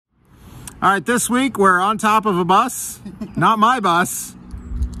All right, this week we're on top of a bus. Not my bus,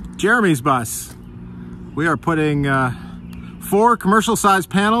 Jeremy's bus. We are putting 4 commercial-sized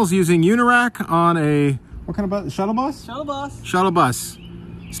panels using Unirac on a, what kind of bus? Shuttle bus? Shuttle bus. Shuttle bus.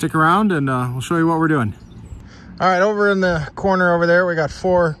 Stick around and we'll show you what we're doing. All right, over in the corner over there, we got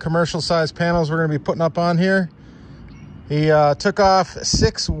 4 commercial-sized panels we're gonna be putting up on here. He took off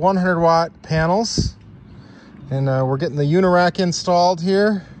 6 100-watt panels, and we're getting the Unirac installed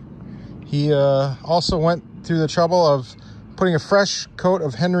here. He also went through the trouble of putting a fresh coat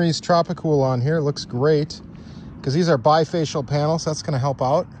of Henry's Tropicool on here. It looks great, because these are bifacial panels. That's gonna help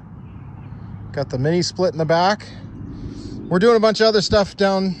out. Got the mini split in the back. We're doing a bunch of other stuff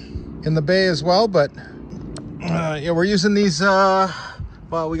down in the bay as well, but yeah, we're using these,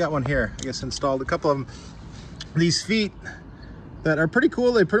 well, we got one here, I guess, installed. A couple of these feet that are pretty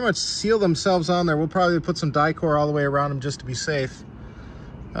cool. They pretty much seal themselves on there. We'll probably put some Dicor all the way around them just to be safe.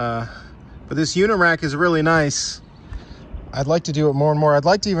 But this Unirac is really nice. I'd like to do it more and more. I'd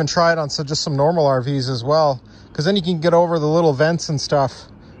like to even try it on just some normal RVs as well, because then you can get over the little vents and stuff,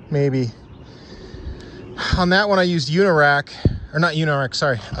 maybe. On that one, I used Unirac, or not Unirac,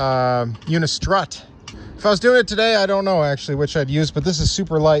 sorry, Unistrut. If I was doing it today, I don't know actually which I'd use, but this is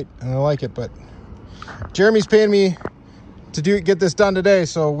super light and I like it. But Jeremy's paying me to get this done today,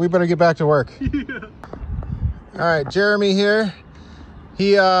 so we better get back to work. Yeah. All right, Jeremy here.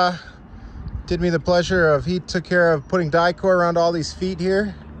 He did me the pleasure of, he took care of putting Dicor around all these feet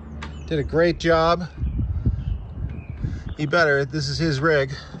here. Did a great job. He better, this is his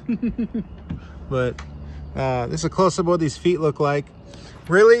rig. But this is a close-up of what these feet look like.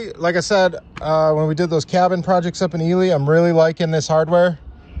 Really, like I said, when we did those cabin projects up in Ely, I'm really liking this hardware.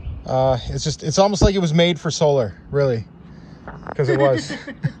 It's almost like it was made for solar, really, because it was.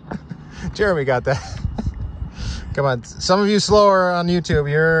 Jeremy got that. Come on, some of you slower on YouTube,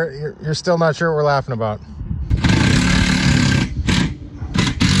 you're still not sure what we're laughing about.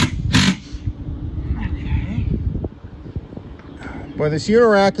 Okay. Boy, this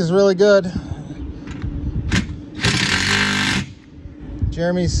Unirac is really good.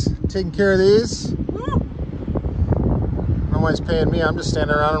 Jeremy's taking care of these. Nobody's paying me, I'm just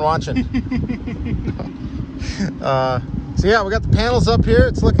standing around and watching. So yeah, we got the panels up here,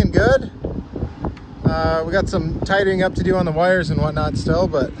 it's looking good. We got some tightening up to do on the wires and whatnot still,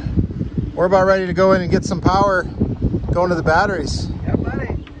 but we're about ready to go in and get some power going to the batteries. Yeah,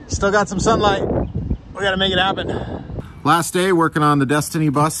 buddy. Still got some sunlight. We gotta make it happen. Last day working on the Destiny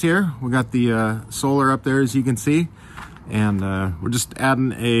bus here. We got the solar up there, as you can see. And we're just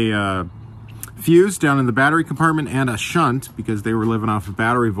adding a fuse down in the battery compartment and a shunt, because they were living off of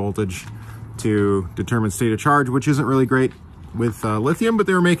battery voltage to determine state of charge, which isn't really great with lithium, but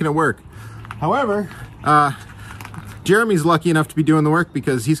they were making it work. However, Jeremy's lucky enough to be doing the work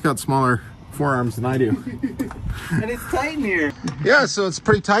because he's got smaller forearms than I do. And it's tight in here. Yeah, so it's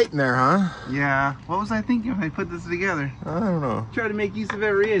pretty tight in there, huh? Yeah. What was I thinking when I put this together? I don't know. Try to make use of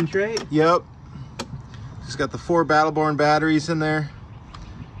every inch, right? Yep. Just got the 4 Battleborn batteries in there.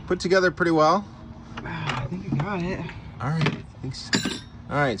 Put together pretty well. I think I got it. All right. Thanks.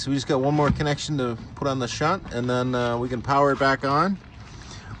 All right, so we just got one more connection to put on the shunt, and then we can power it back on.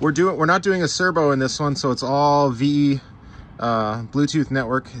 We're not doing a servo in this one, so it's all VE Bluetooth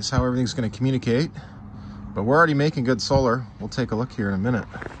network is how everything's going to communicate. But we're already making good solar. We'll take a look here in a minute.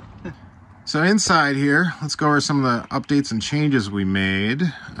 So inside here, let's go over some of the updates and changes we made.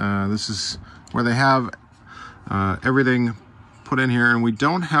 This is where they have everything put in here, and we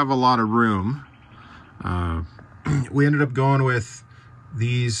don't have a lot of room. We ended up going with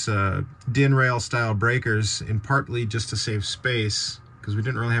these DIN rail style breakers, in partly just to save space, because we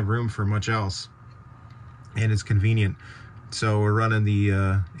didn't really have room for much else, and it's convenient. So we're running the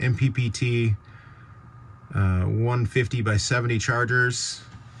MPPT 150 by 70 chargers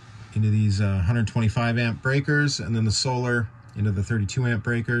into these 125 amp breakers, and then the solar into the 32 amp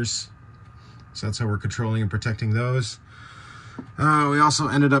breakers. So that's how we're controlling and protecting those. We also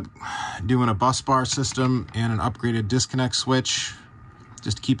ended up doing a bus bar system and an upgraded disconnect switch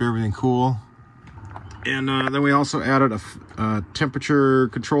just to keep everything cool. And then we also added a temperature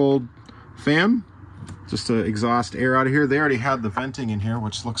controlled fan just to exhaust air out of here. They already had the venting in here,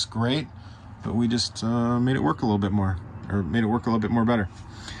 which looks great, but we just made it work a little bit more, or made it work a little bit more better.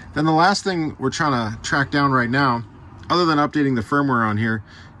 Then the last thing we're trying to track down right now, other than updating the firmware on here,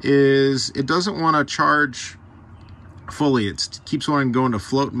 is it doesn't want to charge fully. It keeps wanting to go into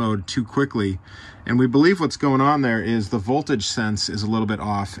float mode too quickly. And we believe what's going on there is the voltage sense is a little bit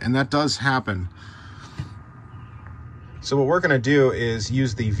off, and that does happen. So what we're going to do is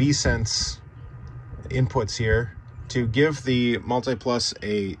use the V-Sense inputs here to give the Multi-Plus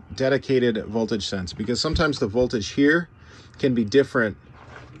a dedicated voltage sense, because sometimes the voltage here can be different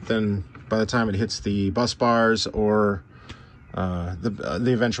than by the time it hits the bus bars or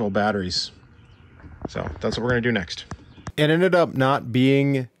the eventual batteries. So that's what we're going to do next. It ended up not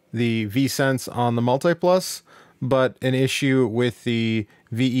being the V-Sense on the Multi-Plus, but an issue with the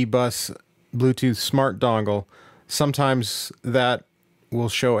VE Bus Bluetooth smart dongle. Sometimes that will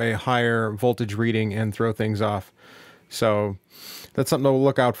show a higher voltage reading and throw things off. So that's something to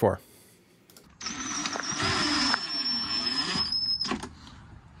look out for.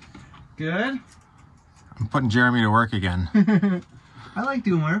 Good. I'm putting Jeremy to work again. I like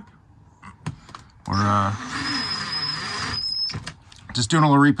doing work. We're just doing a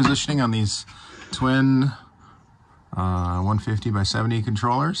little repositioning on these twin 150 by 70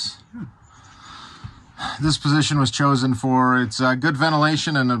 controllers. This position was chosen for its good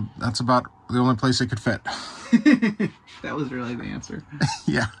ventilation, and that's about the only place it could fit. That was really the answer.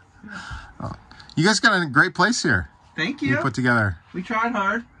 Yeah. Oh. You guys got a great place here. Thank you. You put together. We tried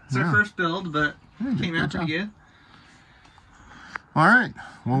hard. It's our first build, but came out pretty good. All right.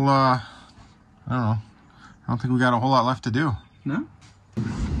 Well, I don't know. I don't think we got a whole lot left to do. No?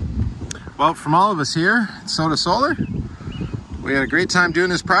 Well, from all of us here at Soda Solar, we had a great time doing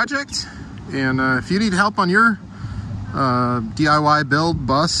this project. And if you need help on your DIY build,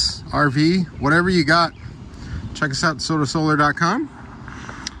 bus, RV, whatever you got, check us out at sodasolar.com,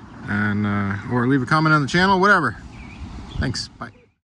 and or leave a comment on the channel, whatever. Thanks. Bye.